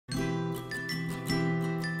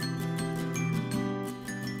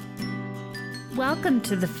Welcome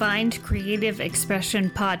to the Find Creative Expression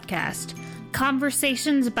podcast,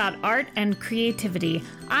 conversations about art and creativity.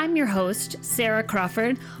 I'm your host, Sarah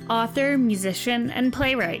Crawford, author, musician, and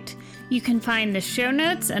playwright. You can find the show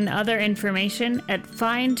notes and other information at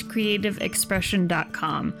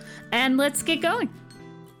findcreativeexpression.com. And let's get going.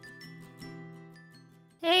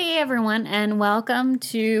 Hey everyone, and welcome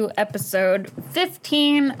to episode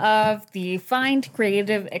 15 of the Find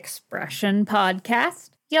Creative Expression podcast.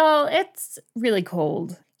 Y'all, it's really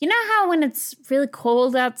cold. You know how when it's really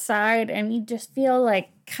cold outside and you just feel like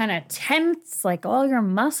kind of tense, like all your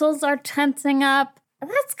muscles are tensing up?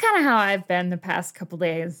 That's kind of how I've been the past couple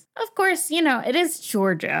days. Of course, you know, it is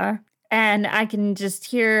Georgia, and I can just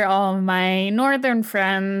hear all of my northern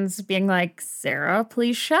friends being like, Sarah,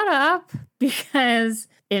 please shut up, because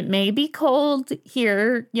it may be cold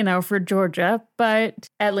here, you know, for Georgia, but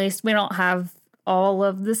at least we don't have all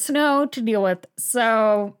of the snow to deal with.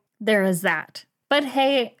 So there is that. But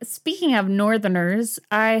hey, speaking of Northerners,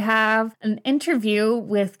 I have an interview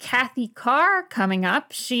with Kathy Carr coming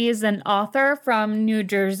up. She is an author from New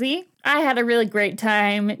Jersey. I had a really great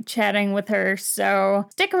time chatting with her, so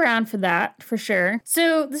stick around for that for sure.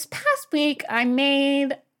 So this past week, I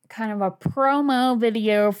made kind of a promo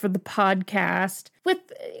video for the podcast with,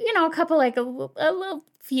 you know, a couple a little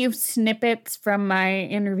few snippets from my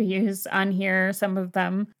interviews on here, some of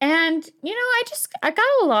them. And, you know, I got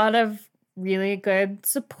a lot of really good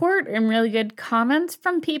support and really good comments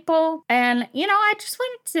from people. And, you know, I just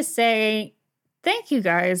wanted to say thank you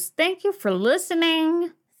guys. Thank you for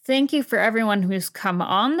listening. Thank you for everyone who's come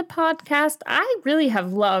on the podcast. I really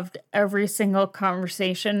have loved every single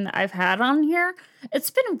conversation I've had on here.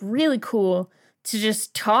 It's been really cool to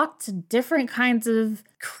just talk to different kinds of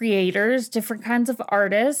creators, different kinds of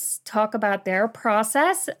artists, talk about their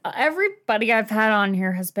process. Everybody I've had on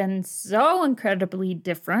here has been so incredibly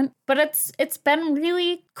different, but it's been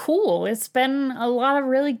really cool. It's been a lot of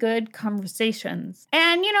really good conversations.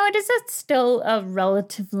 And, you know, it is still a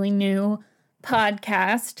relatively new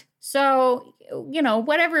podcast. So, you know,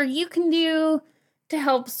 whatever you can do to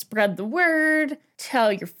help spread the word,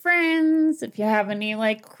 tell your friends if you have any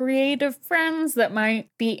creative friends that might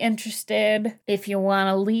be interested. If you want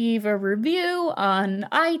to leave a review on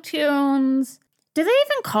iTunes. Do they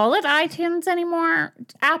even call it iTunes anymore?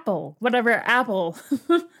 Apple, whatever, Apple.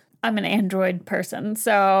 I'm an Android person,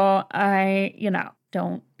 so I,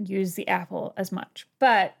 don't use the Apple as much.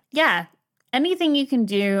 But yeah, anything you can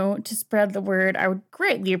do to spread the word, I would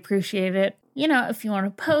greatly appreciate it. You know, if you want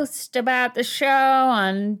to post about the show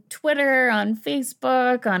on Twitter, on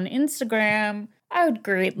Facebook, on Instagram, I would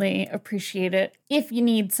greatly appreciate it. If you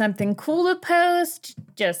need something cool to post,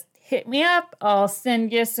 just hit me up. I'll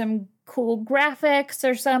send you some cool graphics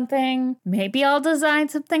or something. Maybe I'll design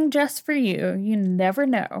something just for you. You never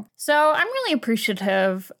know. So I'm really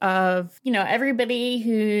appreciative of, everybody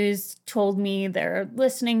who's told me they're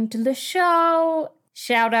listening to the show.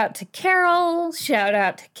 Shout out to Carol, shout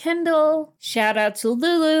out to Kendall, shout out to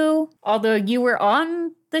Lulu, although you were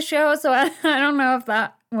on the show, so I don't know if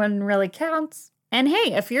that one really counts. And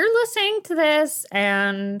hey, if you're listening to this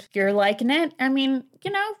and you're liking it,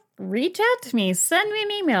 reach out to me, send me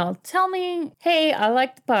an email, tell me, hey, I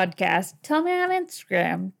like the podcast, tell me on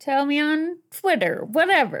Instagram, tell me on Twitter,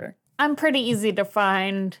 whatever. I'm pretty easy to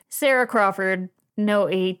find. Sarah Crawford, no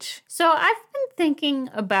H. So I've been thinking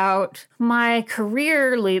about my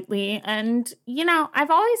career lately, and,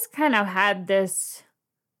 I've always kind of had this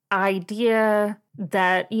idea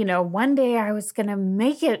that, one day I was going to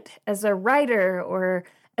make it as a writer or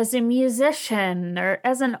as a musician or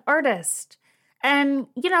as an artist. And,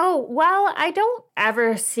 while I don't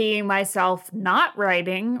ever see myself not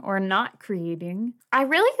writing or not creating, I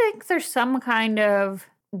really think there's some kind of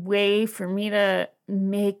way for me to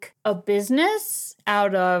make a business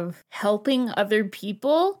out of helping other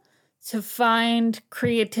people to find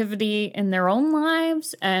creativity in their own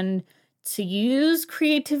lives and to use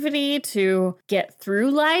creativity to get through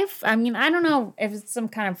life. I mean, I don't know if it's some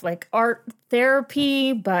kind of art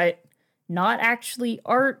therapy, but not actually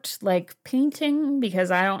art, like painting, because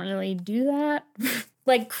I don't really do that.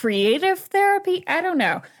 Creative therapy? I don't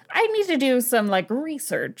know. I need to do some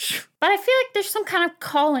research. But I feel like there's some kind of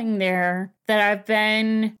calling there that I've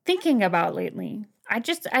been thinking about lately. I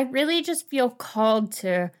really just feel called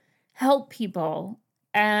to help people.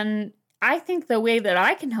 And I think the way that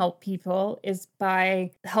I can help people is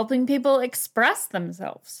by helping people express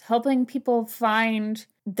themselves, helping people find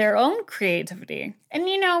their own creativity. And,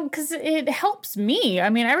 because it helps me. I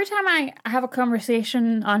mean, every time I have a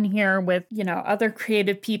conversation on here with, other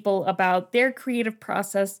creative people about their creative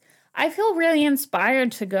process, I feel really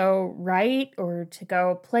inspired to go write or to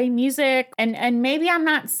go play music. And maybe I'm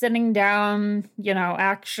not sitting down,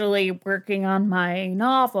 actually working on my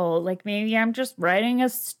novel. Like maybe I'm just writing a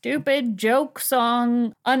stupid joke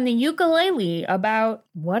song on the ukulele about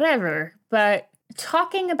whatever. But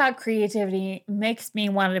talking about creativity makes me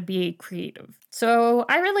want to be creative. So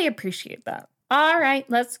I really appreciate that. All right,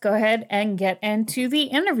 let's go ahead and get into the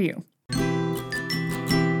interview.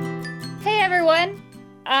 Hey everyone,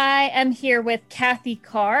 I am here with Kathy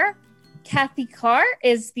Carr. Kathy Carr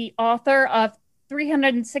is the author of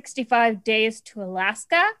 365 Days to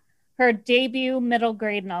Alaska, her debut middle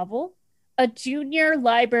grade novel. A Junior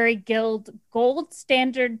Library Guild Gold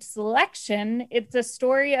Standard selection, it's a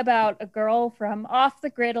story about a girl from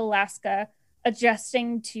off-the-grid Alaska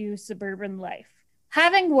adjusting to suburban life.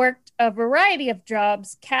 Having worked a variety of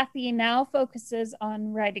jobs, Kathy now focuses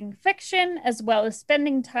on writing fiction as well as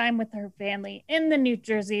spending time with her family in the New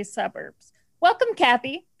Jersey suburbs. Welcome,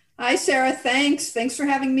 Kathy. Hi, Sarah. Thanks. Thanks for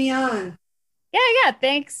having me on. Yeah.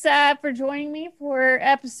 Thanks for joining me for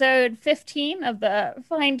episode 15 of the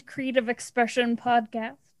Find Creative Expression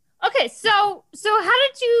podcast. Okay, so how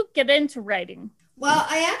did you get into writing? Well,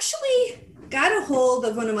 I actually got a hold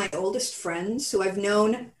of one of my oldest friends who I've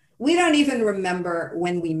known. We don't even remember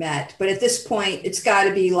when we met, but at this point, it's got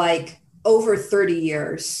to be like over 30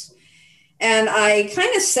 years. And I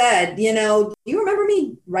kind of said, do you remember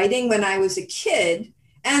me writing when I was a kid?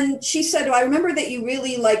 And she said, well, I remember that you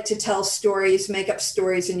really like to tell stories, make up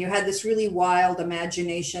stories, and you had this really wild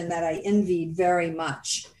imagination that I envied very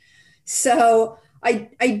much. So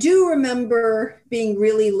I do remember being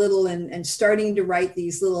really little and starting to write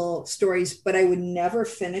these little stories, but I would never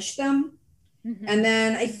finish them. Mm-hmm. And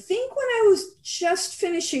then I think when I was just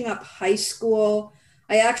finishing up high school,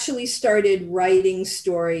 I actually started writing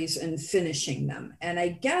stories and finishing them. And I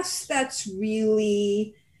guess that's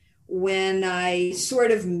really when I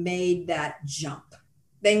sort of made that jump.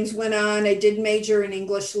 Things went on. I did major in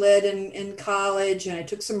English Lit in college, and I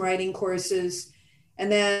took some writing courses.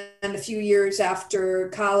 And then a few years after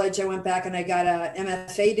college, I went back and I got a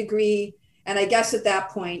MFA degree. And I guess at that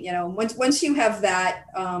point, once you have that,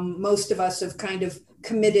 most of us have kind of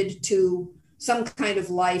committed to some kind of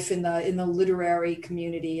life in the literary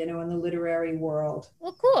community, in the literary world.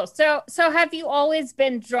 Well, cool. So have you always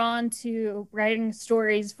been drawn to writing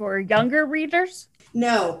stories for younger readers?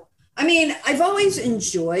 No. I mean, I've always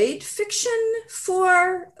enjoyed fiction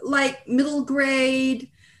for like middle grade,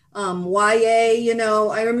 YA.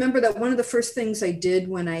 I remember that one of the first things I did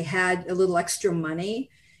when I had a little extra money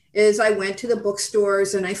is I went to the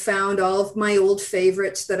bookstores and I found all of my old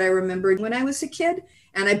favorites that I remembered when I was a kid,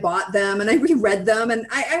 and I bought them and I reread them. And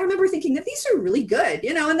I remember thinking that these are really good,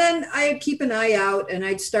 and then I'd keep an eye out and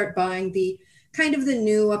I'd start buying the kind of the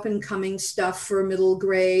new up and coming stuff for middle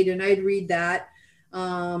grade, and I'd read that.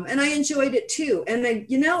 And I enjoyed it too. And I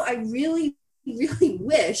really, really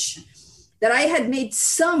wish that I had made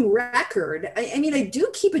some record. I mean, I do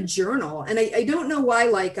keep a journal, and I don't know why,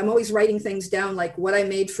 like I'm always writing things down, like what I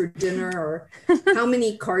made for dinner or how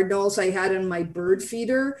many cardinals I had on my bird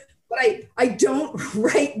feeder. But I don't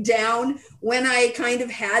write down when I kind of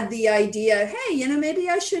had the idea, hey, maybe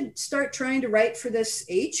I should start trying to write for this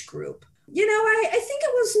age group. I think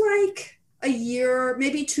it was like a year,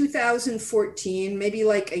 maybe 2014, maybe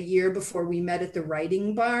like a year before we met at the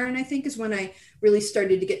Writing Barn, I think is when I really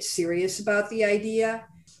started to get serious about the idea.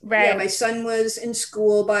 Right. Yeah, my son was in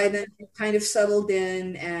school by then, kind of settled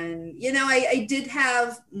in. And, I did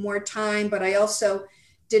have more time, but I also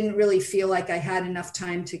didn't really feel like I had enough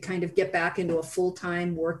time to kind of get back into a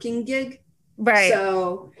full-time working gig. Right.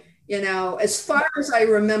 So, as far as I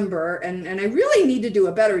remember, and I really need to do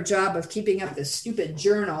a better job of keeping up this stupid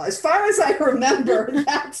journal. As far as I remember,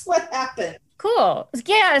 that's what happened. Cool.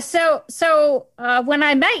 Yeah. So when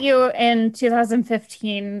I met you in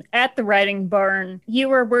 2015 at the Writing Barn, you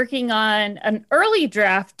were working on an early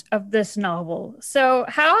draft of this novel. So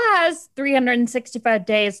how has 365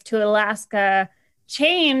 Days to Alaska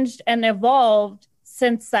changed and evolved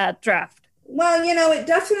since that draft? Well, it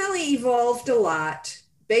definitely evolved a lot.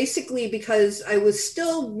 Basically, because I was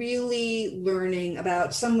still really learning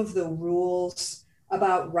about some of the rules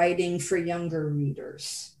about writing for younger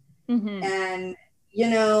readers. Mm-hmm. And,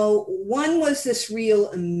 one was this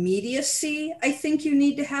real immediacy I think you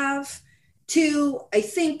need to have. Two, I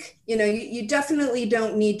think, you definitely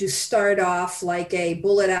don't need to start off like a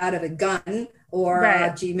bullet out of a gun or,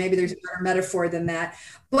 right. Maybe there's a better metaphor than that.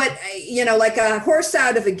 But, like a horse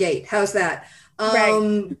out of a gate. How's that?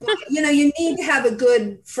 Right. But, you need to have a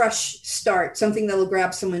good fresh start, something that'll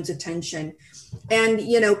grab someone's attention. And,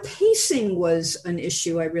 pacing was an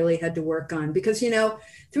issue I really had to work on because,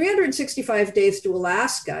 365 Days to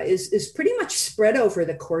Alaska is pretty much spread over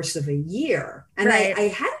the course of a year. And Right. I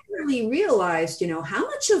hadn't really realized, how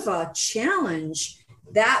much of a challenge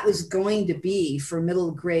that was going to be for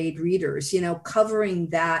middle grade readers, covering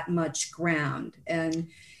that much ground and,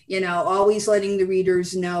 always letting the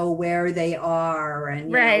readers know where they are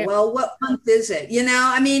and, Right. well, what month is it?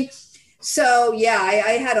 So yeah,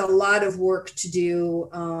 I had a lot of work to do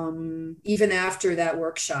even after that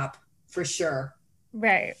workshop, for sure.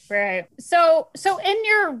 Right, right. So in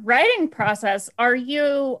your writing process, are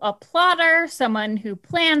you a plotter, someone who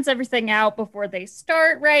plans everything out before they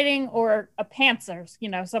start writing, or a pantser,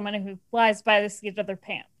 someone who flies by the seat of their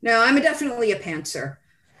pants? No, I'm definitely a pantser.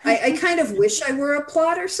 I kind of wish I were a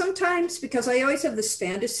plotter sometimes because I always have this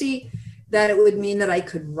fantasy that it would mean that I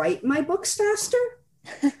could write my books faster,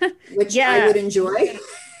 which I would enjoy.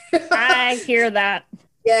 I hear that.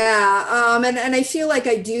 Yeah, and I feel like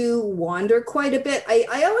I do wander quite a bit.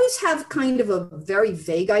 I always have kind of a very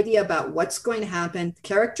vague idea about what's going to happen,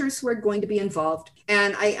 characters who are going to be involved,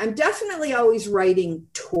 and I'm definitely always writing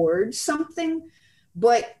towards something,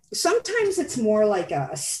 but sometimes it's more like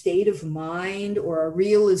a state of mind or a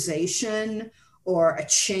realization or a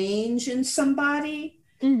change in somebody.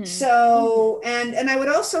 Mm-hmm. So, and I would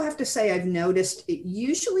also have to say I've noticed it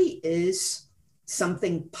usually is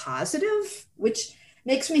something positive, which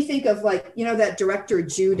makes me think of that director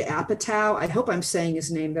Jude Apatow. I hope I'm saying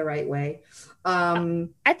his name the right way. I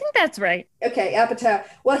think that's right. Okay, Apatow.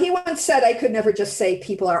 Well, he once said I could never just say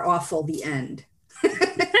people are awful, the end.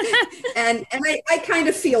 and I kind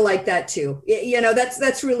of feel like that too.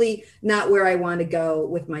 That's really not where I want to go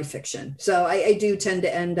with my fiction. So I do tend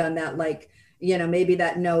to end on that, maybe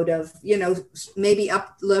that note of, maybe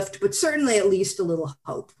uplift, but certainly at least a little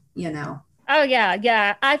hope, Oh, yeah,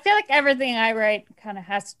 yeah. I feel like everything I write kind of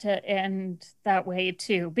has to end that way,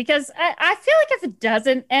 too, because I feel like if it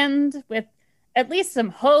doesn't end with at least some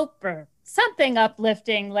hope or something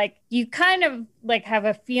uplifting, like you kind of have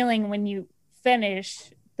a feeling when you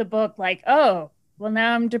finish the book, like, oh, well,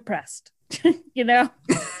 now I'm depressed, I don't know,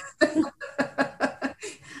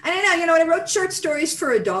 when I wrote short stories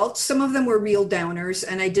for adults, some of them were real downers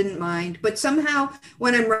and I didn't mind. But somehow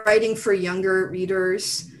when I'm writing for younger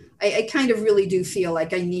readers, I kind of really do feel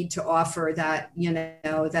like I need to offer that,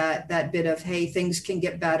 that bit of, hey, things can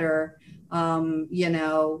get better.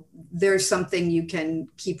 There's something you can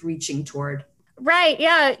keep reaching toward. Right.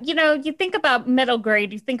 Yeah. You think about middle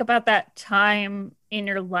grade, you think about that time in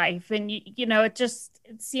your life and,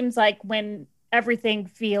 it seems like when everything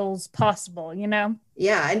feels possible,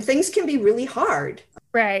 Yeah. And things can be really hard.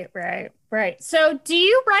 Right, right, right. So do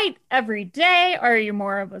you write every day? Are you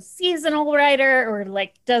more of a seasonal writer or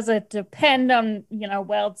does it depend on,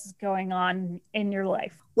 what else is going on in your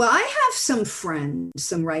life? Well, I have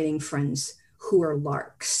some writing friends who are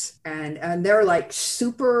larks and they're like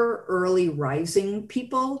super early rising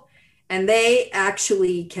people. And they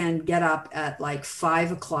actually can get up at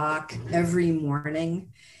 5 o'clock every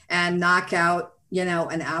morning and knock out,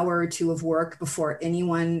 an hour or two of work before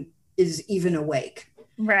anyone is even awake.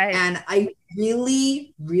 Right. And I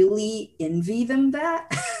really, really envy them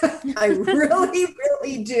that. I really,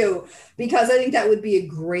 really do, because I think that would be a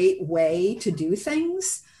great way to do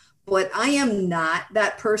things. But I am not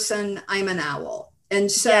that person. I'm an owl.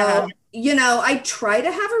 And so, I try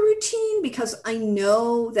to have a routine because I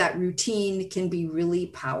know that routine can be really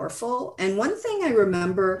powerful. And one thing I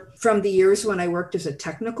remember from the years when I worked as a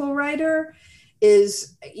technical writer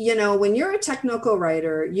is, when you're a technical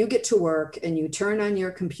writer, you get to work and you turn on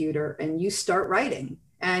your computer and you start writing.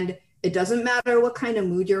 And it doesn't matter what kind of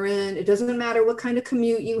mood you're in. It doesn't matter what kind of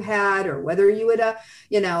commute you had or whether you had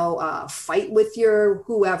a fight with your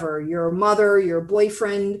whoever, your mother, your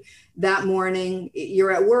boyfriend that morning.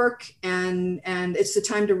 You're at work and it's the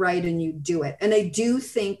time to write and you do it. And I do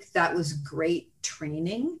think that was great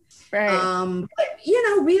training. Right. But,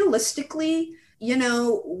 realistically,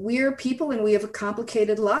 we're people and we have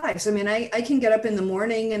complicated lives. I mean, I can get up in the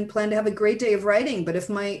morning and plan to have a great day of writing, but if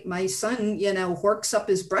my son, horks up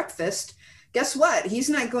his breakfast, guess what? He's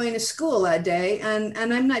not going to school that day and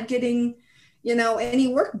I'm not getting, any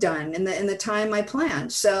work done in the time I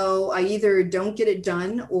planned. So I either don't get it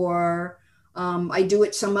done or I do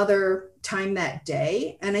it some other time that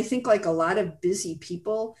day. And I think like a lot of busy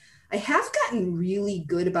people, I have gotten really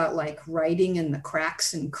good about writing in the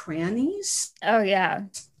cracks and crannies. Oh, yeah.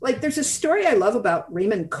 There's a story I love about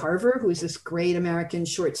Raymond Carver, who's this great American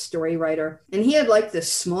short story writer. And he had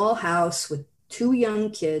this small house with 2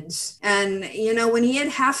 young kids. And, when he had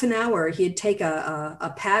half an hour, he'd take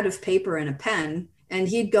a pad of paper and a pen and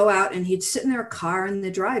he'd go out and he'd sit in their car in the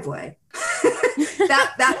driveway.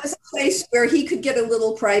 That was a place where he could get a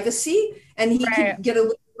little privacy and he Right. could get a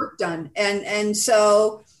little work done. And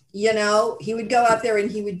so, you know, he would go out there and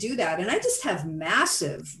he would do that. And I just have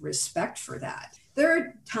massive respect for that. There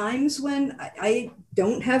are times when I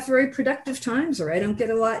don't have very productive times or I don't get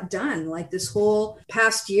a lot done. Like this whole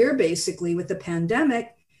past year, basically with the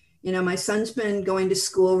pandemic, you know, my son's been going to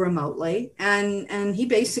school remotely and he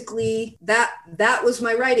basically, that was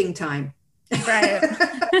my writing time. Right.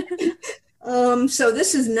 So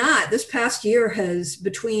this past year has,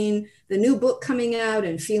 between the new book coming out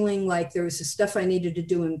and feeling like there was the stuff I needed to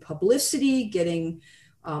do in publicity, getting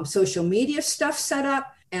social media stuff set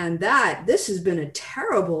up, and this has been a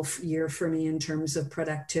terrible year for me in terms of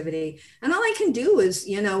productivity. And all I can do is,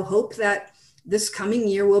 you know, hope that this coming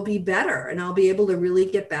year will be better and I'll be able to really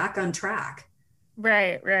get back on track.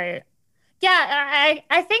 Right, right. Yeah,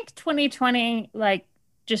 I think 2020 like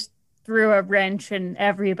just threw a wrench in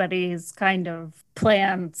everybody's kind of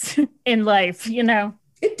plans in life, you know.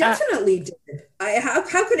 It definitely did.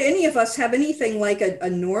 How could any of us have anything like a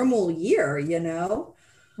normal year, you know?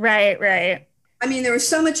 Right, right. I mean, there was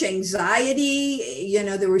so much anxiety, you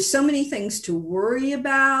know, there were so many things to worry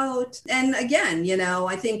about. And again, you know,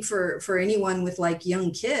 I think for anyone with like young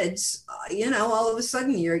kids, you know, all of a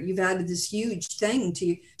sudden you've added this huge thing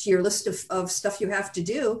to your list of stuff you have to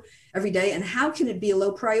do every day. And how can it be a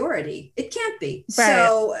low priority? It can't be. Right.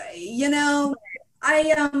 So, you know, I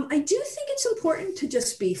do think it's important to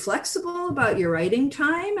just be flexible about your writing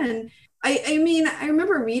time. And I mean, I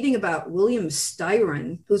remember reading about William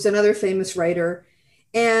Styron, who's another famous writer,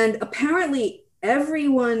 and apparently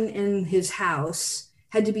everyone in his house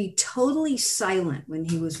had to be totally silent when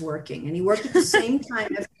he was working, and he worked at the same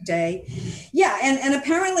time every day. Yeah, and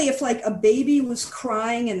apparently if like a baby was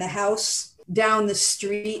crying in the house down the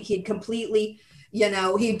street, he'd completely, you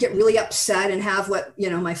know, he'd get really upset and have what,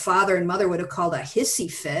 you know, my father and mother would have called a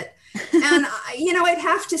hissy fit. And, you know, I'd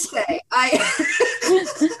have to say, I'm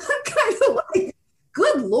kind of like,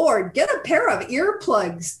 good Lord, get a pair of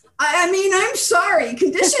earplugs. I mean, I'm sorry,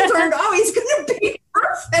 conditions aren't always going to be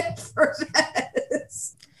perfect for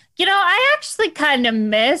this. You know, I actually kind of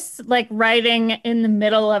miss like writing in the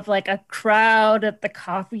middle of like a crowd at the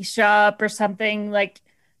coffee shop or something. Like,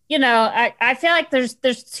 you know, I feel like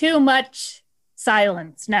there's too much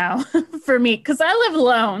silence now for me because I live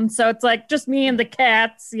alone. So it's like just me and the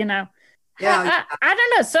cats, you know. Yeah. I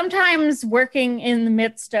don't know. Sometimes working in the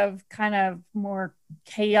midst of kind of more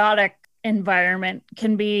chaotic environment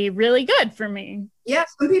can be really good for me. Yeah,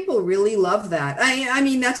 some people really love that. I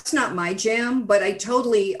mean, that's not my jam, but I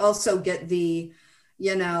totally also get the,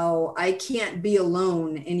 you know, I can't be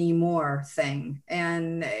alone anymore thing.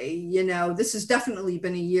 And, you know, this has definitely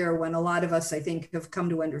been a year when a lot of us, I think, have come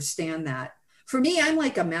to understand that. For me, I'm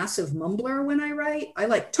like a massive mumbler when I write. I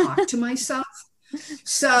like talk to myself.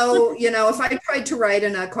 So, you know, if I tried to write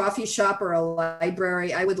in a coffee shop or a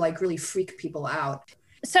library, I would like really freak people out.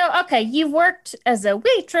 So, okay, you've worked as a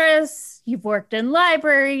waitress, you've worked in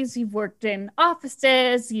libraries, you've worked in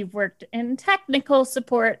offices, you've worked in technical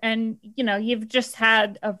support, and, you know, you've just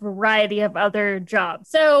had a variety of other jobs.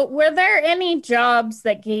 So were there any jobs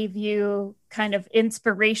that gave you kind of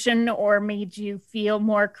inspiration or made you feel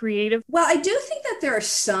more creative? Well, I do think that there are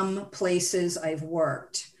some places I've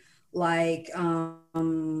worked, like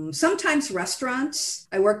sometimes restaurants.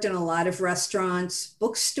 I worked in a lot of restaurants,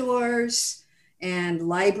 bookstores, and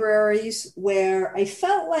libraries where I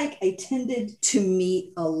felt like I tended to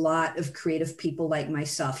meet a lot of creative people like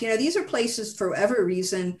myself. You know, these are places for whatever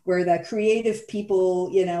reason where the creative people,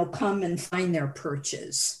 you know, come and find their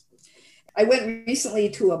perches. I went recently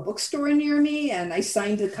to a bookstore near me and I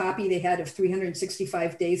signed a copy they had of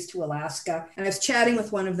 365 Days to Alaska. And I was chatting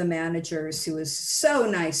with one of the managers who was so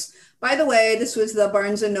nice. By the way, this was the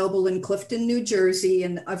Barnes & Noble in Clifton, New Jersey,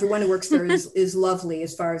 and everyone who works there is lovely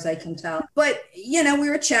as far as I can tell. But, you know, we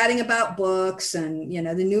were chatting about books and, you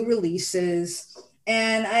know, the new releases.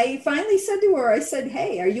 And I finally said to her, I said,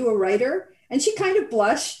 "Hey, are you a writer?" And she kind of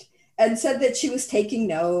blushed and said that she was taking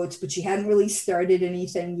notes, but she hadn't really started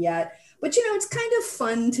anything yet. But, you know, it's kind of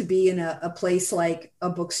fun to be in a place like a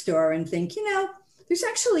bookstore and think, you know, there's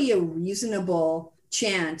actually a reasonable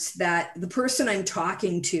chance that the person I'm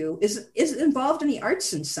talking to is involved in the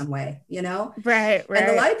arts in some way, you know? Right. And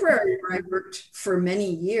the library where I worked for many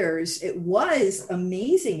years, it was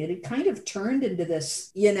amazing. It had kind of turned into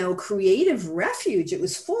this, you know, creative refuge. It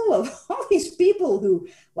was full of all these people who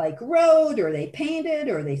like wrote or they painted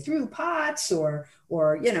or they threw pots or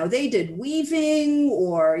they did weaving,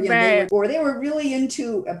 or Right. they were really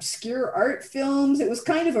into obscure art films. It was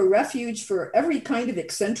kind of a refuge for every kind of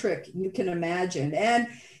eccentric you can imagine. And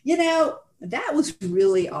that was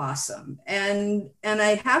really awesome. And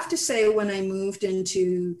I have to say, when I moved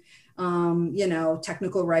into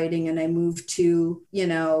technical writing, and I moved to,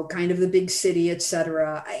 kind of the big city,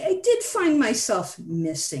 etc., I did find myself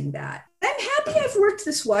missing that. I'm happy I've worked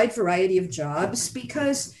this wide variety of jobs,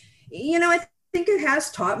 because, I think it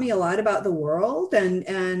has taught me a lot about the world, and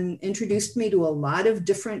introduced me to a lot of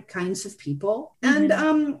different kinds of people. And,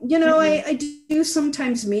 I do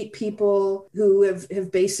sometimes meet people who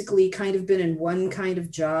have basically kind of been in one kind of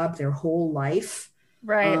job their whole life.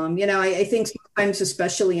 Right. I think sometimes,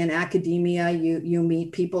 especially in academia, you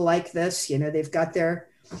meet people like this. They've got their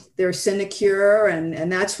sinecure, and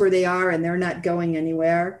that's where they are, and they're not going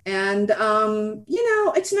anywhere. And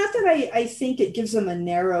it's not that I think it gives them a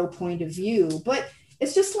narrow point of view, but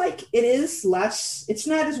it's just like, it's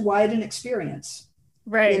not as wide an experience.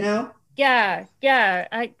 Right. Yeah.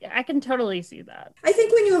 I can totally see that. I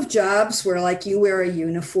think when you have jobs where, like, you wear a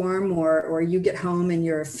uniform, or you get home and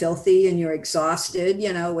you're filthy and you're exhausted,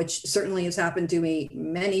 which certainly has happened to me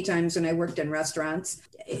many times when I worked in restaurants,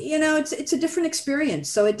 it's a different experience.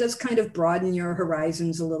 So it does kind of broaden your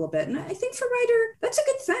horizons a little bit. And I think for writer, that's a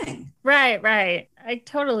good thing. Right. I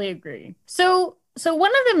totally agree. So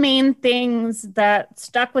one of the main things that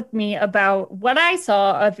stuck with me about what I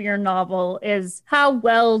saw of your novel is how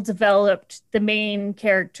well developed the main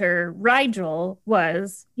character, Rigel,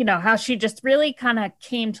 was. How she just really kind of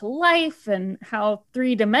came to life, and how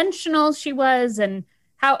three-dimensional she was, and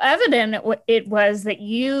how evident it was that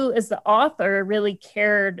you, as the author, really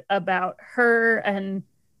cared about her and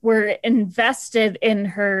were invested in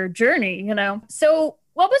her journey, So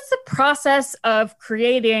what was the process of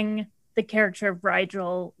creating the character of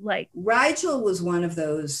Rigel like? Rigel was one of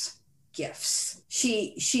those gifts.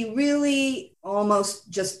 She really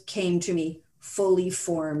almost just came to me fully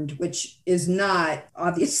formed, which is not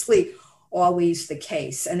obviously always the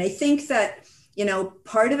case. And I think that,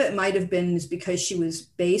 part of it might have been is because she was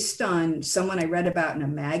based on someone I read about in a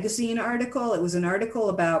magazine article. It was an article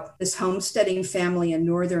about this homesteading family in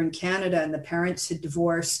northern Canada, and the parents had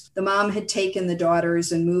divorced. The mom had taken the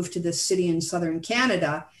daughters and moved to this city in southern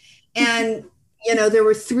Canada. And, there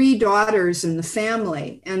were 3 daughters in the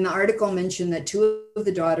family. And the article mentioned that 2 of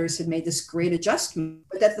the daughters had made this great adjustment,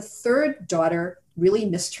 but that the 3rd daughter really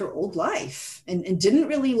missed her old life, and didn't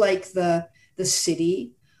really like the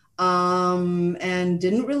city, and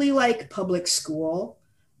didn't really like public school,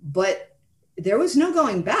 but there was no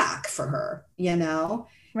going back for her,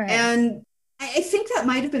 Right. And I think that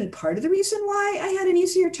might have been part of the reason why I had an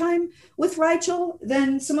easier time with Rigel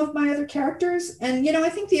than some of my other characters. And, I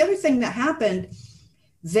think the other thing that happened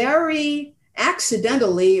very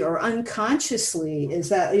accidentally or unconsciously is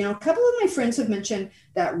that, a couple of my friends have mentioned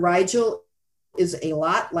that Rigel is a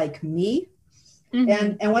lot like me.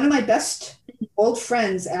 Mm-hmm. And one of my best old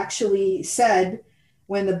friends actually said,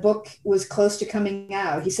 when the book was close to coming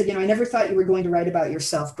out, he said, I never thought you were going to write about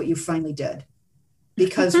yourself, but you finally did,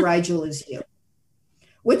 because Rigel is you.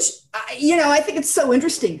 Which, I think it's so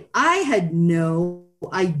interesting. I had no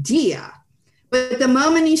idea. But the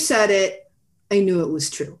moment he said it, I knew it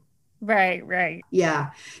was true. Right.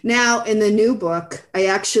 Yeah. Now, in the new book, I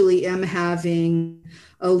actually am having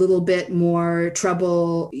a little bit more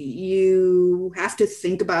trouble. You have to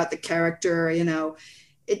think about the character,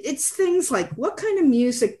 It's things like, what kind of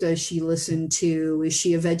music does she listen to? Is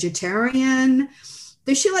she a vegetarian?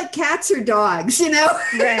 Does she like cats or dogs,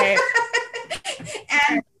 Right.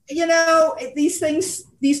 And, these things,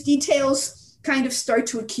 these details kind of start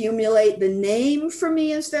to accumulate. The name for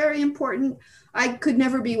me is very important. I could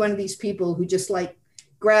never be one of these people who just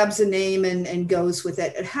grabs a name and goes with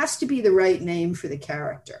it. It has to be the right name for the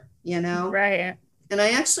character, Right. And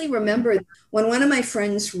I actually remember when one of my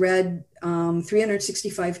friends read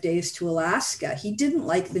 365 Days to Alaska, he didn't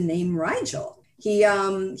like the name Rigel. He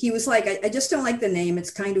was like, I just don't like the name.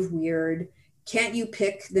 It's kind of weird. Can't you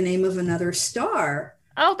pick the name of another star?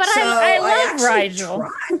 Oh, but so I love Rigel.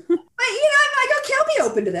 But, I'm like, okay, I'll be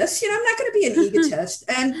open to this. I'm not going to be an egotist.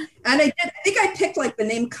 And I think I picked the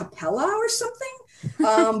name Capella or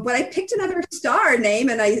something. But I picked another star name,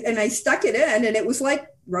 and I stuck it in, and it was like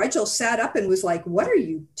Rigel sat up and was like, "What are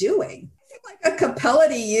you doing?" Like a Capella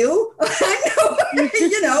to you?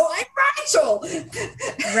 I know, I'm Rigel.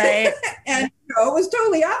 Right. And it was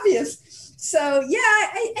totally obvious. So yeah,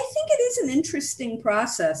 I think it is an interesting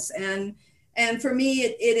process, and for me,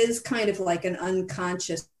 it is kind of like an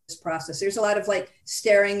unconscious process. There's a lot of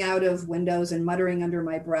staring out of windows and muttering under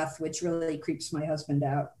my breath, which really creeps my husband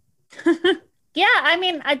out. Yeah, I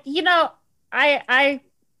mean, I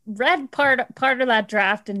read part of that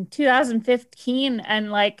draft in 2015,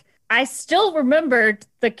 and like I still remembered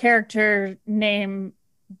the character name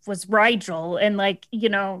was Rigel, and like,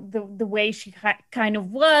 the way she kind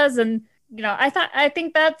of was. And I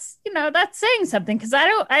think that's, that's saying something, because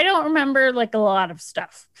I don't remember like a lot of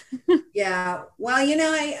stuff. Yeah. Well,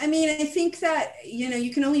 I mean, I think that,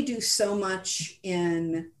 you can only do so much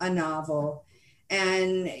in a novel.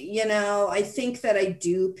 And, I think that I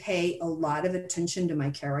do pay a lot of attention to my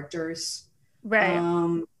characters. Right.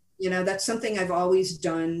 Um, that's something I've always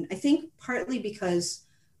done. I think partly because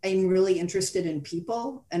I'm really interested in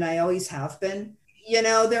people, and I always have been.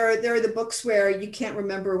 There are the books where you can't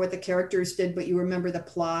remember what the characters did, but you remember the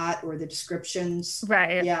plot or the descriptions.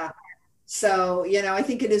 Right. Yeah. So, I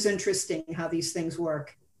think it is interesting how these things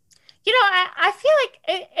work. I feel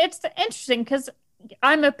like it's interesting because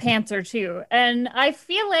I'm a pantser too. And I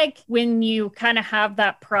feel like when you kind of have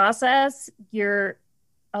that process, you're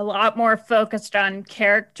a lot more focused on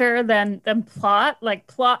character than plot. Like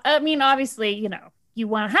plot, I mean, obviously, you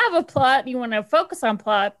want to have a plot, you want to focus on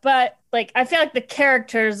plot, but like I feel like the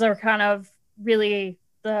characters are kind of really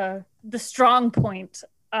the strong point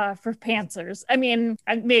for pantsers. I mean,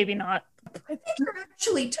 maybe not. I think you're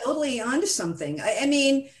actually totally onto something. I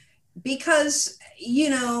mean, because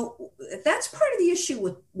that's part of the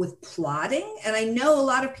issue with plotting, and I know a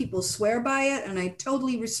lot of people swear by it, and I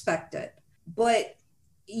totally respect it. But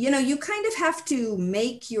you kind of have to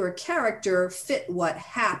make your character fit what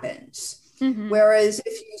happens. Mm-hmm. Whereas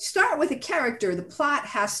if you start with a character, the plot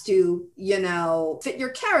has to, fit your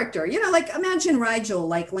character. Like imagine Rigel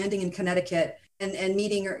like landing in Connecticut and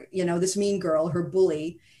meeting her, this mean girl, her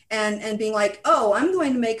bully, and being like, oh, I'm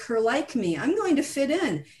going to make her like me. I'm going to fit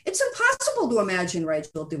in. It's impossible to imagine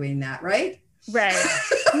Rigel doing that, right? Right.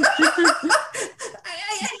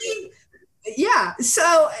 I mean, yeah.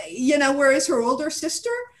 So, whereas her older sister,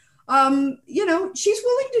 she's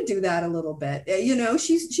willing to do that a little bit.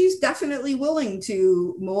 She's definitely willing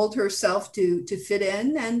to mold herself to fit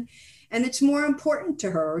in, and it's more important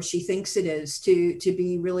to her, or she thinks it is, to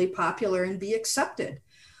be really popular and be accepted.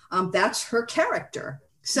 That's her character.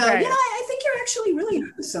 So, right. I think you're actually really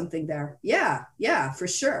into something there. Yeah, for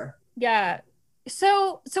sure. Yeah.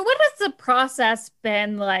 So what has the process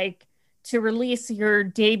been like to release your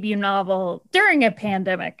debut novel during a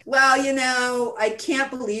pandemic? Well, I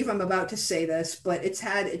can't believe I'm about to say this, but it's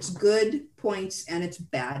had its good points and its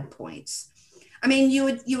bad points. I mean, you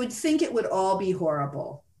would think it would all be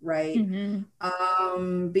horrible, right?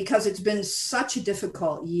 Mm-hmm. Because it's been such a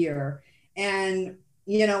difficult year. And,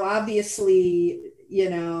 obviously,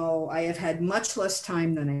 I have had much less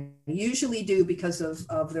time than I usually do because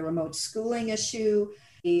of the remote schooling issue.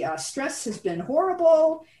 The stress has been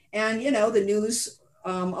horrible. And, the news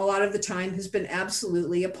a lot of the time has been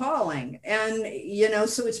absolutely appalling. And,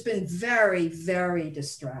 so it's been very, very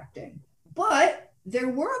distracting. But there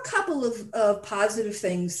were a couple of positive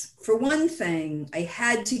things. For one thing, I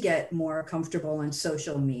had to get more comfortable on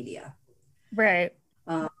social media. Right.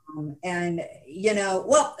 And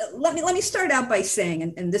well, let me start out by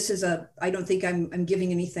saying, and this is I don't think I'm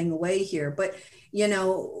giving anything away here, but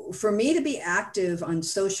for me to be active on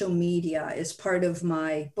social media as part of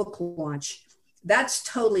my book launch, that's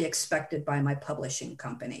totally expected by my publishing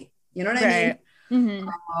company. You know what I mean?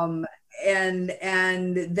 Mm-hmm.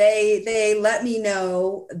 And they let me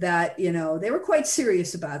know that they were quite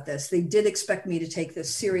serious about this. They did expect me to take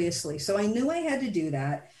this seriously, so I knew I had to do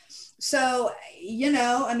that. So,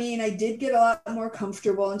 I mean, I did get a lot more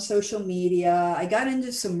comfortable on social media. I got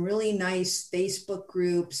into some really nice Facebook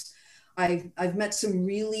groups. I've met some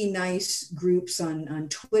really nice groups on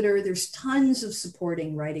Twitter. There's tons of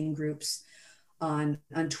supporting writing groups on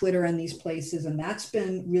Twitter and these places, and that's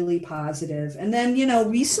been really positive. And then,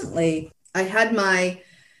 recently I had my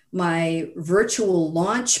virtual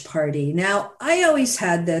launch party. Now, I always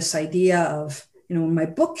had this idea of, when my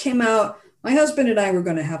book came out, my husband and I were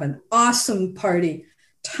going to have an awesome party,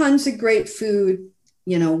 tons of great food,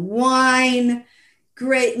 wine,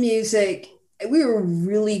 great music. We were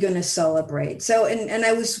really going to celebrate. So, and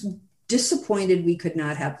I was disappointed we could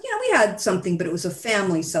not have, we had something, but it was a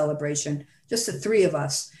family celebration, just the three of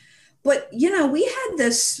us. But, we had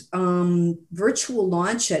this virtual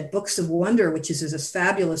launch at Books of Wonder, which is this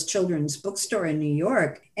fabulous children's bookstore in New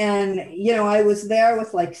York. And, I was there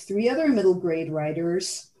with like three other middle grade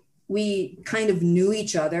writers. We kind of knew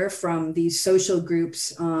each other from these social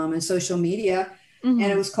groups and social media. Mm-hmm.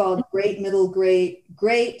 And it was called Great Middle Grade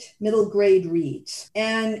Reads.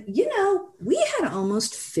 And, we had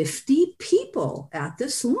almost 50 people at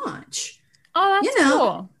this launch. Oh, that's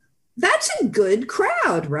cool. that's a good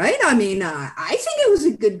crowd, right? I mean, I think it was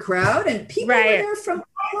a good crowd, and people were there from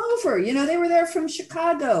all over. You know, they were there from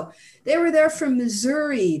Chicago, they were there from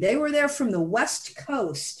Missouri, they were there from the West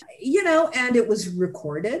Coast, you know, and it was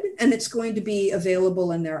recorded and it's going to be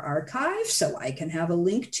available in their archive. So I can have a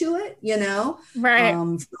link to it, you know,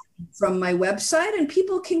 from my website, and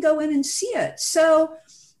people can go in and see it. So,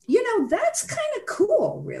 you know, that's kind of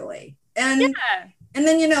cool, really. And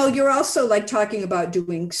then, you know, you're also like talking about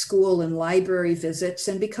doing school and library visits.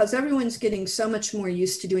 And because everyone's getting so much more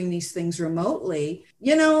used to doing these things remotely,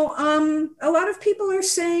 you know, a lot of people are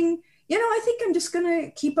saying, you know, I think I'm just going to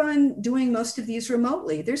keep on doing most of these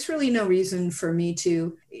remotely. There's really no reason for me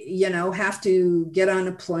to, you know, have to get on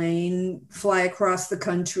a plane, fly across the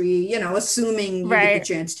country, you know, assuming you get the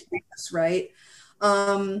chance to do this, right?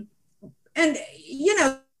 And, you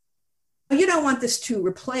know, you don't want this to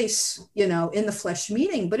replace, you know, in the flesh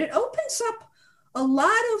meeting, but it opens up a lot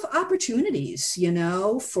of opportunities, you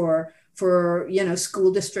know, for, you know,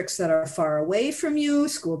 school districts that are far away from you,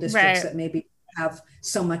 school districts that maybe have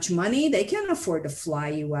so much money, they can't afford to fly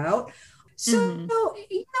you out. So, you know,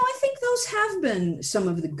 I think those have been some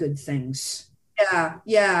of the good things.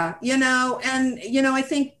 Yeah. You know, and, you know, I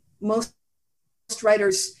think most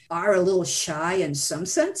writers are a little shy in some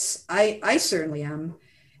sense. I certainly am.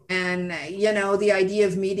 And, you know, the idea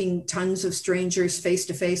of meeting tons of strangers face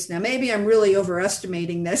to face. Now, maybe I'm really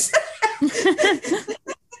overestimating this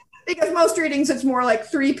because most readings, it's more like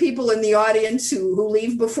 3 people in the audience who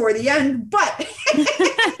leave before the end. But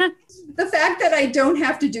the fact that I don't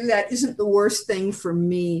have to do that isn't the worst thing for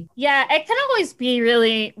me. Yeah, it can always be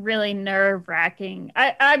really, really nerve wracking.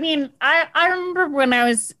 I mean, I remember when I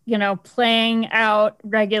was, you know, playing out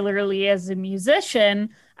regularly as a musician,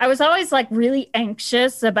 I was always like really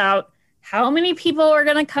anxious about how many people are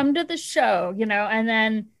going to come to the show, you know, and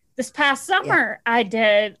then this past summer I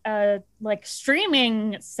did a like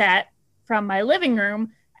streaming set from my living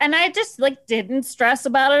room, and I just like didn't stress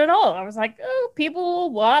about it at all. I was like, oh, people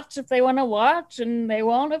will watch if they want to watch, and they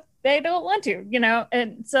won't if they don't want to, you know?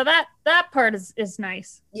 And so that part is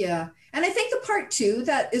nice. Yeah. And I think the part too,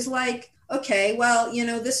 that is like, okay, well, you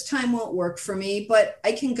know, this time won't work for me, but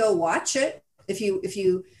I can go watch it. If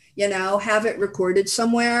you know, have it recorded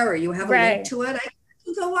somewhere, or you have a link to it, I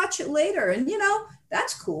can go watch it later. And, you know,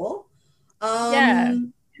 that's cool.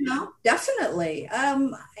 You know, definitely. You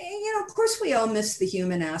know, of course we all miss the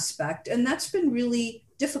human aspect, and that's been really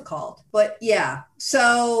difficult, but yeah.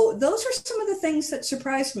 So those are some of the things that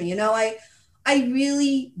surprised me. You know, I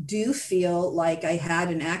really do feel like I had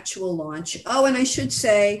an actual launch. Oh, and I should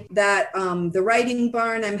say that the Writing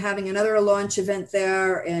Barn, I'm having another launch event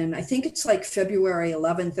there, and I think it's like February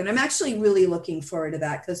 11th. And I'm actually really looking forward to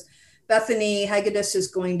that because Bethany Hagedis is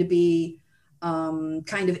going to be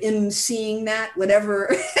kind of emceeing that, whatever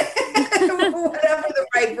the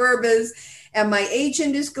right verb is. And my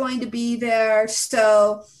agent is going to be there.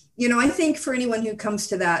 So, you know, I think for anyone who comes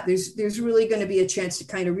to that, there's really going to be a chance to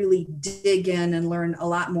kind of really dig in and learn a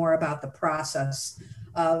lot more about the process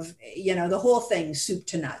of, you know, the whole thing, soup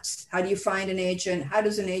to nuts. How do you find an agent? How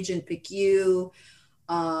does an agent pick you?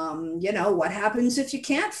 You know, what happens if you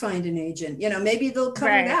can't find an agent? You know, maybe they'll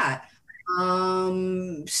cover that.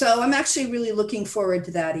 So I'm actually really looking forward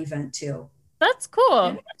to that event too. That's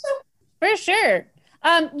cool. For sure.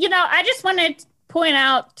 You know, I just wanted to point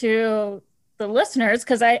out to the listeners,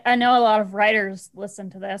 because I know a lot of writers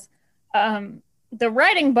listen to this. The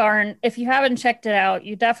Writing Barn, if you haven't checked it out,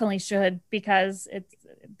 you definitely should, because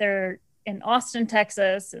they're in Austin,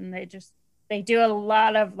 Texas, and they do a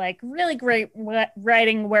lot of like really great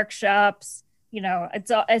writing workshops. You know,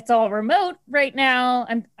 it's all remote right now.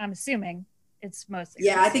 I'm assuming it's mostly.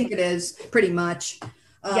 Yeah, I think it is pretty much.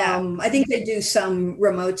 I think they do some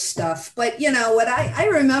remote stuff, but you know what I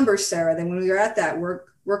remember, Sarah, then when we were at that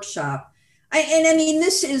workshop, I mean,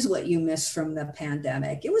 this is what you miss from the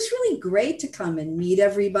pandemic. It was really great to come and meet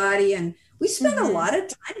everybody, and we spent a lot of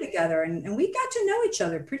time together, and we got to know each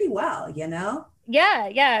other pretty well, you know?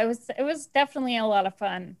 Yeah, it was definitely a lot of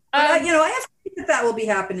fun. You know, I have to think that will be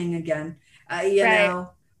happening again, you know,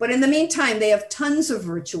 but in the meantime, they have tons of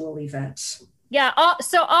virtual events. Yeah,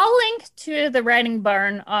 so I'll link to the Writing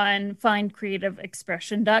Barn on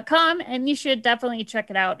findcreativeexpression.com, and you should definitely check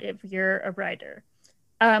it out if you're a writer.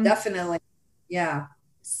 Definitely, yeah.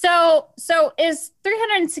 So is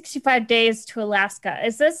 365 Days to Alaska,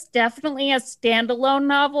 is this definitely a standalone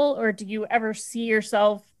novel, or do you ever see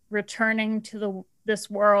yourself returning to this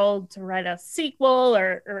world to write a sequel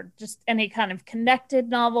or just any kind of connected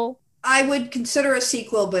novel? I would consider a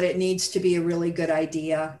sequel, but it needs to be a really good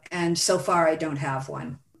idea. And so far, I don't have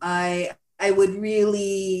one. I would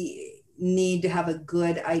really need to have a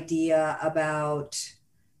good idea about,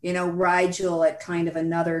 Rigel at kind of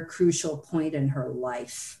another crucial point in her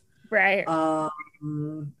life. Right.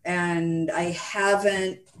 And I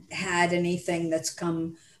haven't had anything that's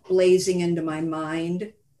come blazing into my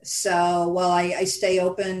mind. So while I stay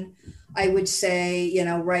open, I would say,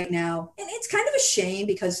 right now, and it's kind of a shame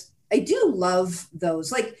because I do love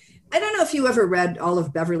those. Like, I don't know if you ever read all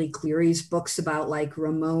of Beverly Cleary's books about like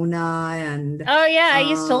Ramona and. Oh yeah, I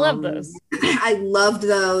used to love those. I loved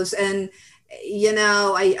those. And,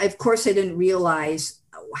 I of course I didn't realize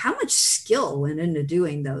how much skill went into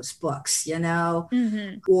doing those books,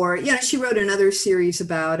 Mm-hmm. Or, she wrote another series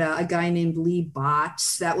about a guy named Lee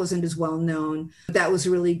Botts. That wasn't as well known. That was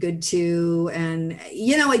really good too. And,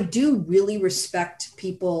 I do really respect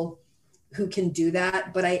people who can do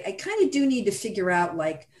that, but I kind of do need to figure out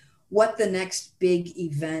like what the next big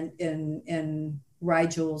event in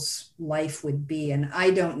Rigel's life would be. And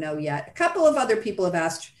I don't know yet. A couple of other people have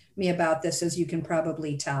asked me about this, as you can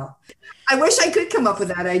probably tell. I wish I could come up with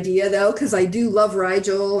that idea though, because I do love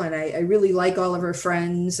Rigel and I really like all of her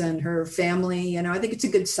friends and her family. I think it's a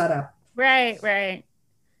good setup. Right.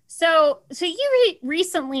 So you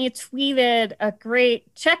recently tweeted a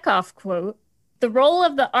great Chekhov quote. The role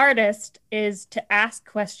of the artist is to ask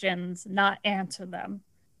questions, not answer them.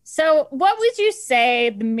 So what would you say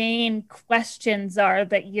the main questions are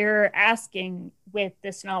that you're asking with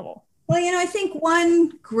this novel? Well, I think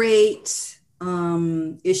one great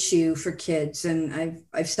issue for kids, and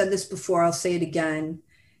I've said this before, I'll say it again,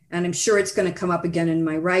 and I'm sure it's going to come up again in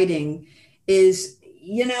my writing, is,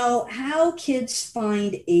 how kids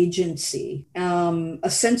find agency, a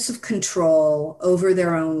sense of control over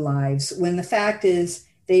their own lives, when the fact is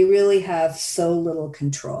they really have so little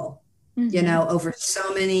control, over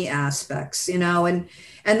so many aspects, and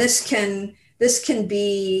this can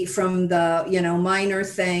be from the, minor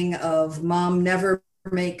thing of mom never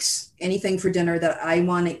makes anything for dinner that I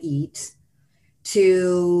want to eat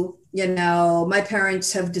to, my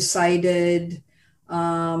parents have decided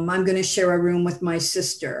I'm going to share a room with my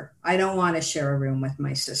sister. I don't want to share a room with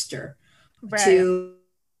my sister. Right. To,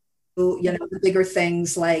 the bigger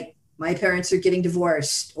things like my parents are getting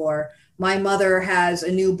divorced, or my mother has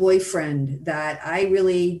a new boyfriend that I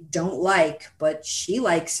really don't like, but she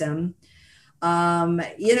likes him. So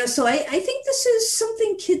I think this is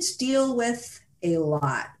something kids deal with a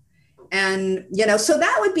lot. And, so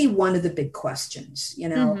that would be one of the big questions,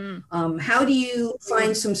 how do you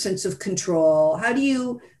find some sense of control? How do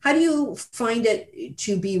you find it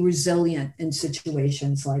to be resilient in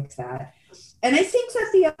situations like that? And I think that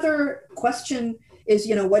the other question is,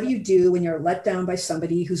 what do you do when you're let down by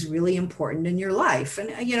somebody who's really important in your life?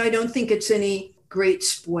 And, I don't think it's any great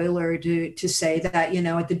spoiler to say that,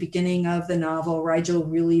 at the beginning of the novel, Rigel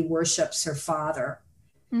really worships her father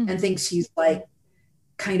and thinks he's like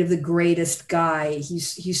kind of the greatest guy.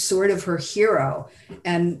 He's sort of her hero.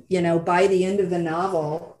 And, by the end of the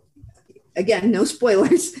novel, again, no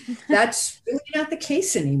spoilers, that's really not the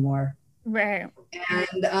case anymore. Right.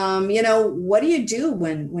 And, what do you do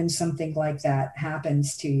when something like that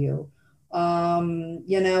happens to you?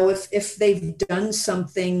 If they've done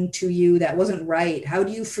something to you that wasn't right, how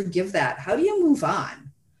do you forgive that? How do you move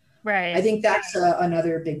on? Right. I think that's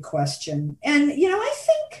another big question. And, I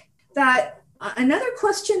think that another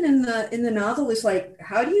question in the novel is like,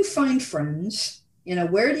 how do you find friends?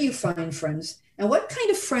 Where do you find friends? And what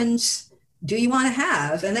kind of friends do you want to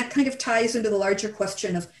have? And that kind of ties into the larger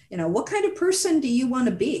question of, what kind of person do you want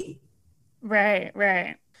to be? Right.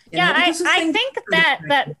 Yeah, I think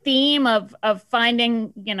that theme of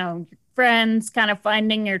finding, friends, kind of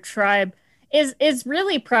finding your tribe is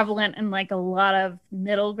really prevalent in like a lot of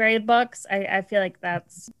middle grade books. I feel like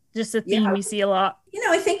that's just a theme you see a lot.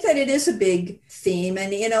 I think that it is a big theme.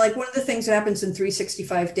 And, like one of the things that happens in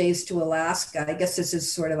 365 Days to Alaska, I guess this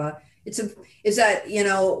is sort of is that,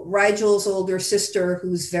 Rigel's older sister,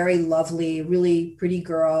 who's very lovely, really pretty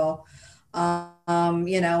girl,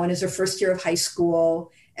 and is her first year of high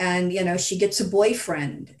school. And, she gets a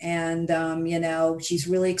boyfriend and, she's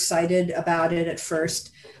really excited about it at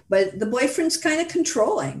first, but the boyfriend's kind of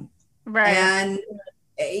controlling. Right. And,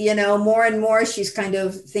 more and more she's kind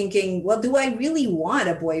of thinking, well, do I really want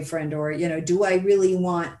a boyfriend, or, do I really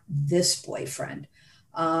want this boyfriend?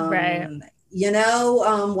 Right.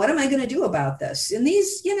 What am I going to do about this? And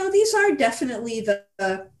these are definitely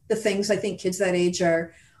the things I think kids that age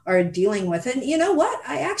are dealing with. And you know what?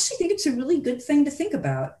 I actually think it's a really good thing to think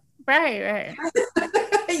about. Right.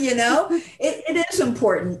 It is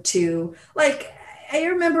important to, like, I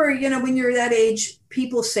remember, when you're that age,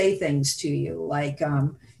 people say things to you like,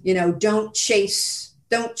 don't chase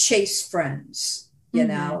friends,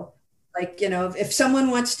 Like, if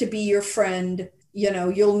someone wants to be your friend,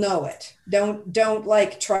 you'll know it. Don't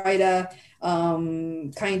like try to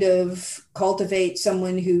kind of cultivate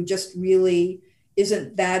someone who just really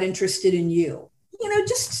isn't that interested in you.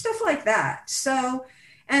 Just stuff like that. So,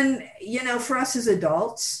 and for us as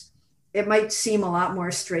adults, it might seem a lot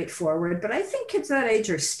more straightforward, but I think kids that age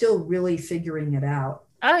are still really figuring it out.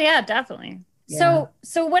 Oh yeah, definitely. Yeah.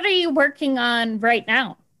 So what are you working on right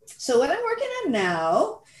now? So what I'm working on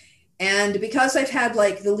now, and because I've had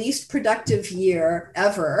like the least productive year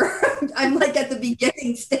ever, I'm like at the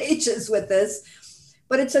beginning stages with this,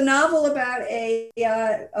 but it's a novel about a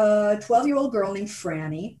 12-year-old girl named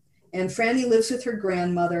Franny. And Franny lives with her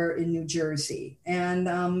grandmother in New Jersey. And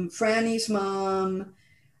Franny's mom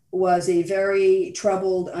was a very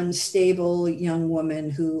troubled, unstable young woman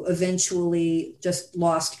who eventually just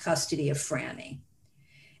lost custody of Franny.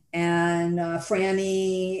 And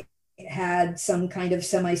Franny had some kind of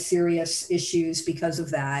semi-serious issues because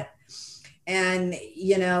of that. And,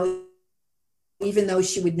 even though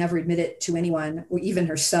she would never admit it to anyone, or even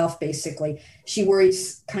herself, basically, she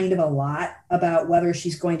worries kind of a lot about whether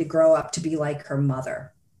she's going to grow up to be like her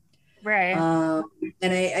mother. Right. And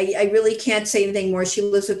I really can't say anything more. She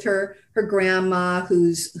lives with her grandma,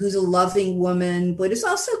 who's a loving woman, but is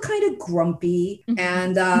also kind of grumpy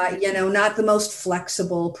and, not the most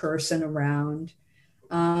flexible person around.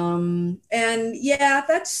 And yeah,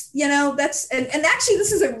 and actually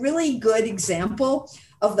this is a really good example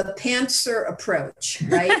of the pantser approach,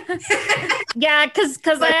 right? Yeah,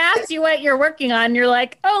 because I asked you what you're working on. You're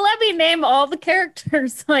like, oh, let me name all the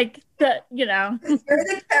characters. Like that, Here are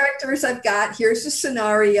the characters I've got. Here's the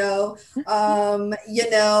scenario.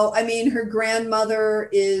 Her grandmother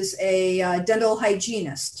is a dental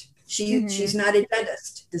hygienist. She's not a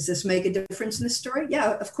dentist. Does this make a difference in the story?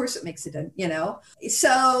 Yeah, of course it makes a difference,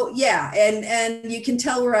 So yeah, and you can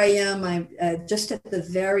tell where I am. I'm just at the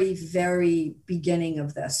very, very beginning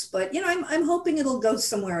of this, but I'm hoping it'll go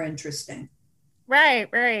somewhere interesting. Right.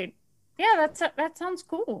 Yeah, that sounds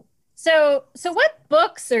cool. So what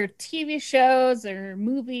books or TV shows or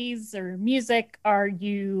movies or music are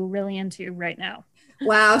you really into right now?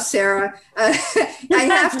 Wow, Sarah, I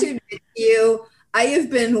have to admit to you, I have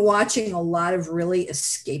been watching a lot of really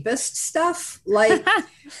escapist stuff. Like,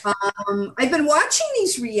 I've been watching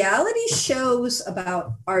these reality shows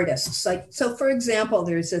about artists. Like, so for example,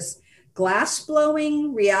 there's this glass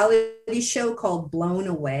blowing reality show called Blown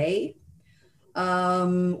Away.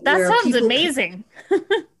 That sounds amazing.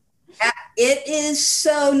 It is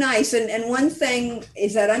so nice. And one thing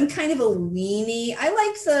is that I'm kind of a weenie. I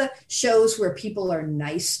like the shows where people are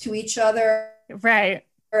nice to each other. Right.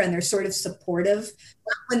 And they're sort of supportive,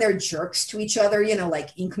 not when they're jerks to each other,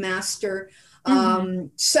 like Ink Master. So,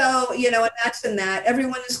 and that's in that.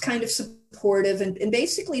 Everyone is kind of supportive, and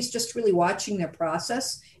basically it's just really watching their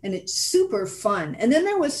process, and it's super fun. And then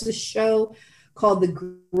there was this show called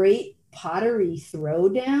The Great Pottery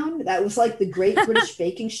Throwdown. That was like the Great British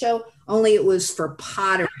Baking Show, only it was for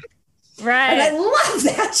pottery. Right. And I love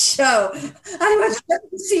that show. I watched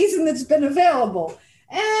every season that's been available.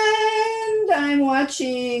 And I'm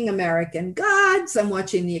watching American Gods, I'm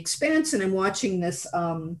watching The Expanse, and I'm watching this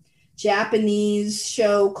Japanese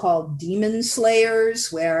show called Demon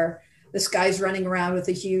Slayers, where this guy's running around with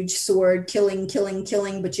a huge sword, killing,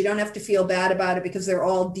 but you don't have to feel bad about it because they're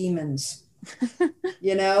all demons,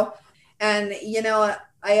 And,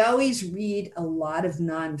 I always read a lot of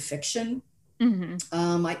nonfiction.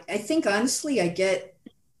 I think, honestly, I get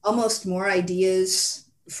almost more ideas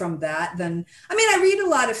from that than, I read a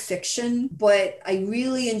lot of fiction, but I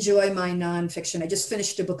really enjoy my nonfiction. I just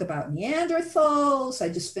finished a book about Neanderthals. I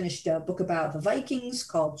just finished a book about the Vikings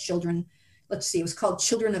called it was called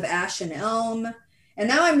Children of Ash and Elm. And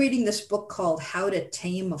now I'm reading this book called How to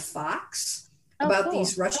Tame a Fox about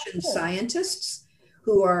these Russian scientists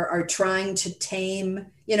who are trying to tame,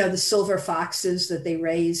 the silver foxes that they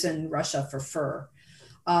raise in Russia for fur.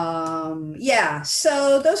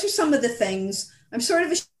 So those are some of the things. I'm sort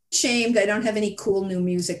of ashamed I don't have any cool new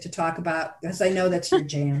music to talk about, because I know that's your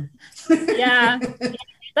jam. Yeah,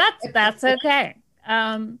 that's okay.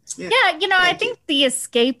 I think the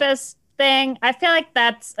escapist thing, I feel like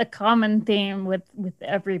that's a common theme with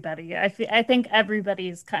everybody. I think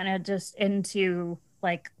everybody's kind of just into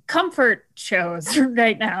like comfort shows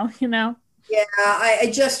right now, Yeah,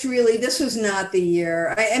 I just really, this was not the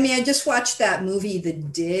year. I just watched that movie, The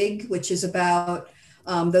Dig, which is about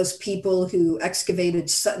those people who excavated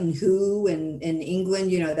Sutton Hoo in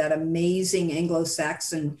England, that amazing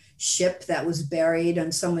Anglo-Saxon ship that was buried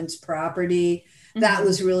on someone's property. That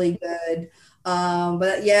was really good.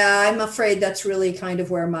 But yeah, I'm afraid that's really kind of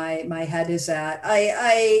where my head is at.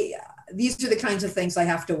 these are the kinds of things I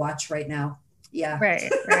have to watch right now. Yeah.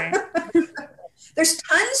 Right, right. There's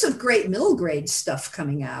tons of great middle grade stuff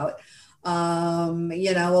coming out. A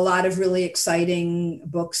lot of really exciting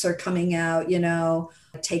books are coming out,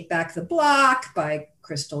 Take Back the Block by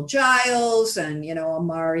Crystal Giles and,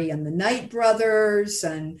 Amari and the Knight Brothers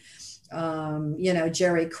and,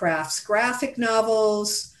 Jerry Craft's graphic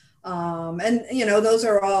novels. Those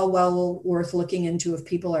are all well worth looking into if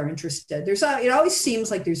people are interested. It always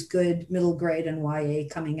seems like there's good middle grade and YA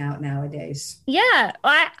coming out nowadays. Yeah,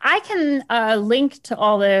 I can link to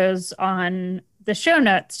all those on the show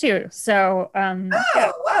notes too. So,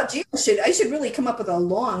 wow, gee, I should really come up with a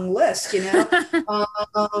long list,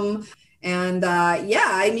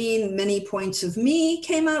 Many Points of Me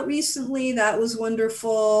came out recently. That was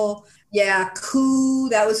wonderful. Yeah, Coo,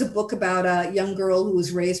 that was a book about a young girl who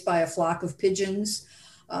was raised by a flock of pigeons.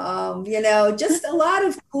 Just a lot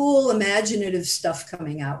of cool, imaginative stuff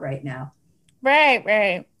coming out right now.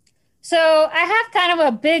 Right. So I have kind of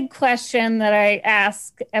a big question that I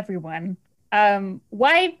ask everyone.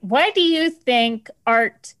 Why do you think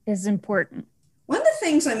art is important? One of the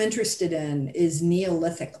things I'm interested in is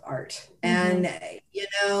Neolithic art. Mm-hmm. And,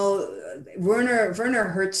 Werner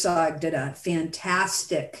Herzog did a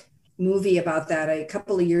fantastic movie about that a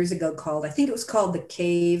couple of years ago called The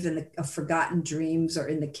Cave of Forgotten Dreams, or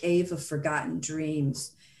In the Cave of Forgotten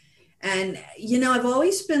Dreams. And, I've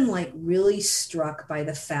always been really struck by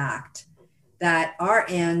the fact that our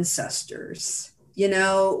ancestors,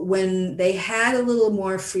 when they had a little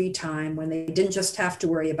more free time, when they didn't just have to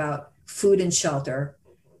worry about food and shelter,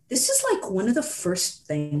 this is one of the first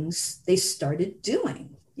things they started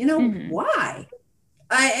doing. Mm-hmm. Why?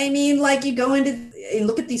 You go into and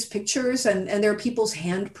look at these pictures and there are people's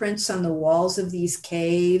handprints on the walls of these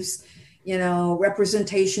caves,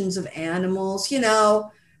 representations of animals,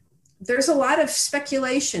 there's a lot of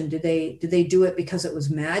speculation. Did they do it because it was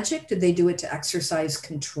magic? Did they do it to exercise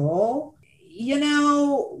control?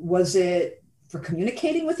 Was it for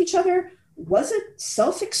communicating with each other? Was it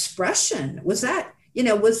self-expression? Was that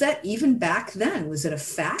even back then? Was it a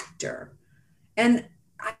factor? And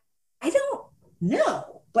I don't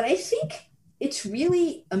know, but I think it's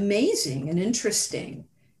really amazing and interesting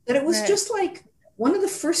that it was just one of the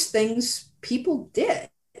first things people did.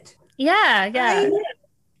 Yeah.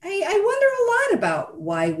 I wonder a lot about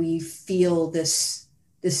why we feel this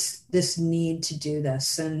need to do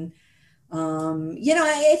this. And,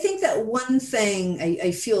 I think that one thing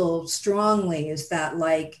I feel strongly is that a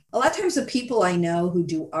lot of times the people I know who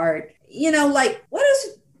do art, what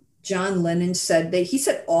is John Lennon said? He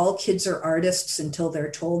said all kids are artists until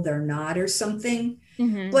they're told they're not, or something.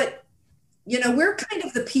 Mm-hmm. But, we're kind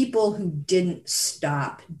of the people who didn't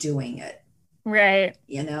stop doing it. Right.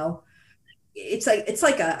 It's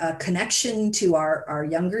like a connection to our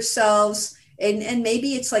younger selves. And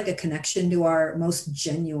maybe it's like a connection to our most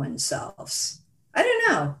genuine selves. I don't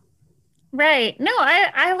know. Right. No,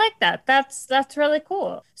 I like that. That's really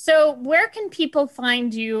cool. So where can people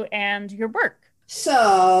find you and your work?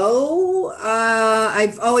 So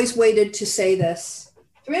I've always waited to say this.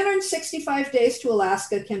 365 Days to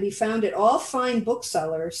Alaska can be found at all fine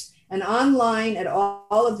booksellers and online at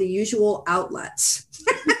all of the usual outlets.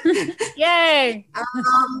 Yay!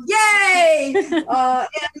 Yay!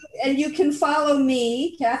 And you can follow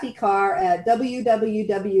me, Kathy Carr, at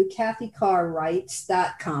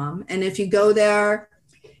www.kathycarrwrites.com. And if you go there,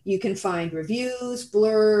 you can find reviews,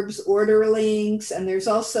 blurbs, order links, and there's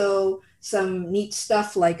also some neat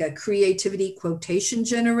stuff like a creativity quotation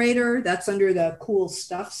generator. That's under the cool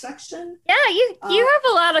stuff section. Yeah, you have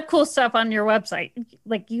a lot of cool stuff on your website.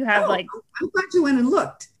 You have I'm glad you went and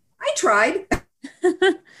looked. I tried.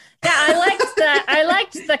 Yeah, I liked that. I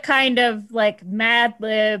liked the kind of Mad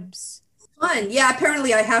Libs. Fun. Yeah,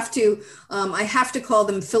 apparently I have to call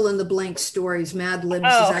them fill in the blank stories. Mad Libs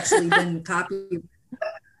has actually been copied.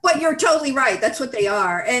 But you're totally right. That's what they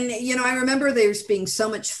are. And, I remember there's being so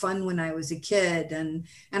much fun when I was a kid, and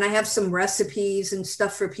I have some recipes and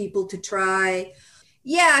stuff for people to try.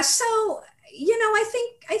 Yeah. So, I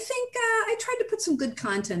think I tried to put some good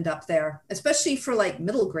content up there, especially for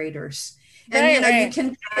middle graders. And, right. You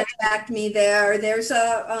can contact me there. There's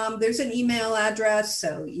an email address.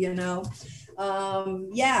 So, it's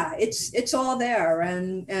all there.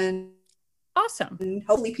 And awesome. And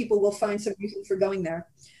hopefully people will find some reason for going there.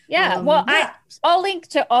 Yeah. I'll link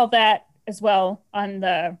to all that as well on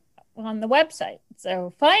the website.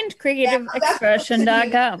 So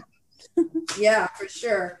findcreativeexpression.com. Yeah, for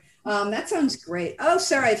sure. That sounds great. Oh,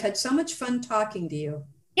 Sarah, I've had so much fun talking to you.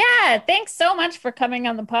 Yeah. Thanks so much for coming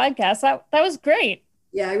on the podcast. That was great.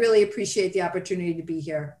 Yeah, I really appreciate the opportunity to be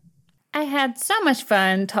here. I had so much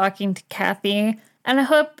fun talking to Kathy, and I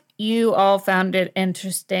hope you all found it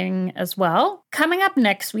interesting as well. Coming up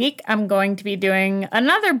next week, I'm going to be doing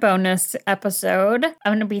another bonus episode. I'm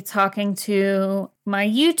going to be talking to my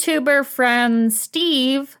YouTuber friend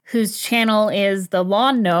Steve, whose channel is The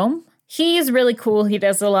Lawn Gnome. He's really cool. He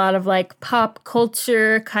does a lot of like pop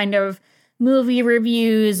culture kind of movie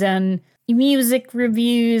reviews and music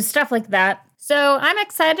reviews, stuff like that. So I'm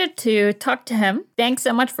excited to talk to him. Thanks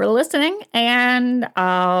so much for listening, and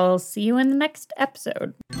I'll see you in the next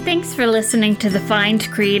episode. Thanks for listening to the Find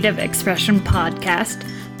Creative Expression podcast.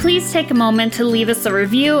 Please take a moment to leave us a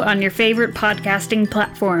review on your favorite podcasting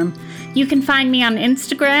platform. You can find me on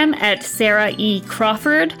Instagram at Sarah E.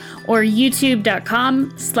 Crawford or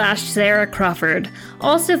youtube.com/Sarah Crawford.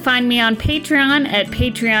 Also find me on Patreon at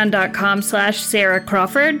patreon.com/Sarah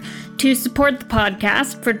Crawford to support the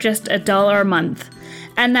podcast for just $1 a month.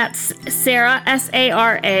 And that's Sarah,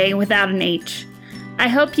 S-A-R-A, without an H. I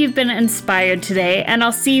hope you've been inspired today, and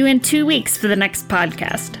I'll see you in 2 weeks for the next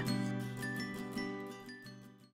podcast.